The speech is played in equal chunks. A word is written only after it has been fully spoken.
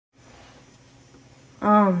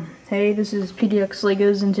Hey, this is PDX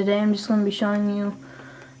Legos, and today I'm just going to be showing you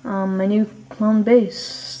my new clone base.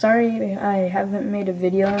 Sorry I haven't made a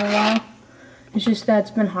video in a while. It's just that it's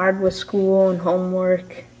been hard with school and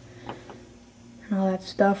homework and all that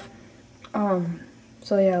stuff.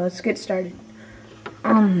 So yeah, let's get started.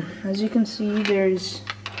 As you can see, there's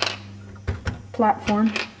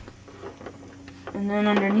platform, and then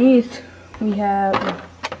underneath we have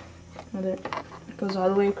it goes all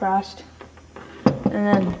the way across, and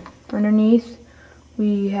then underneath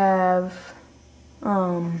we have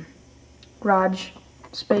garage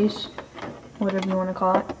space, whatever you want to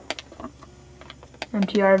call it,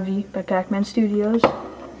 MTRV by Pac-Man Studios,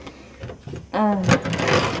 and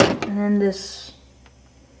then this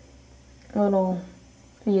little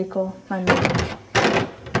vehicle, I mean,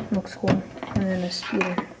 looks cool, and then a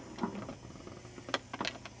scooter,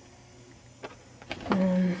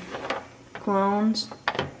 and clones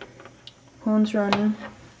running,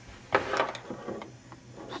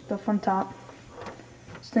 stuff on top.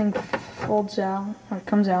 This thing folds out, or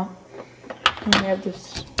comes out, and we have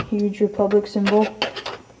this huge Republic symbol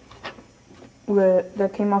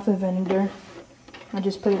that came off the vendor. I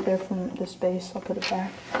just put it there from the space. I'll put it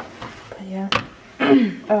back. But yeah.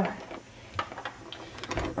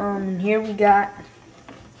 Here we got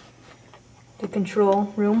the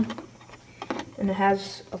control room, and it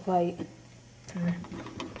has a light.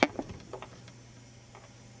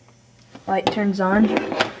 Light turns on.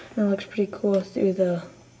 It looks pretty cool through the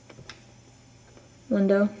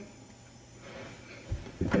window.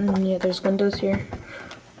 And yeah, there's windows here.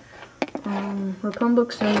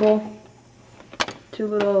 Republic symbol, two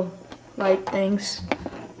little light things,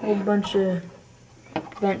 a whole bunch of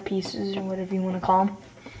vent pieces or whatever you want to call them.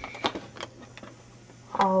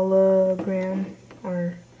 Hologram,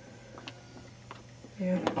 or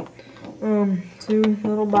yeah. Two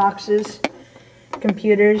little boxes,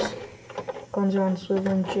 computers, guns are on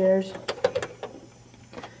swiveling chairs.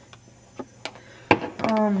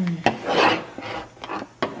 Gun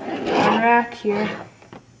rack here.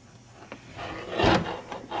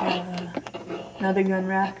 Another gun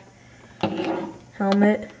rack.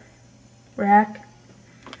 Helmet rack.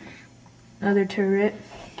 Another turret.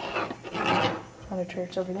 Other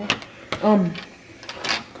turrets over there.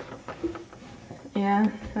 Yeah,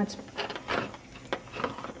 that's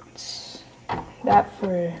that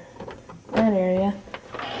for that area.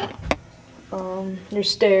 There's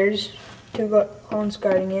stairs. Two clones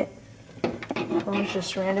guarding it. Clones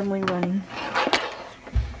just randomly running.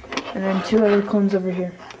 And then two other clones over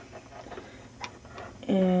here.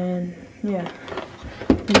 And yeah,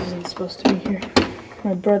 this isn't supposed to be here.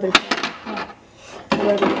 My brother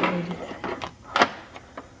created it.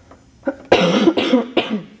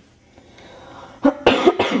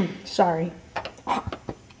 Sorry.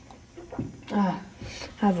 I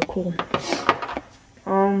have a cold.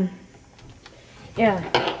 Yeah.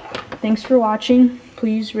 Thanks for watching.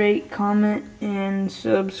 Please rate, comment, and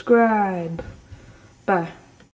subscribe. Bye.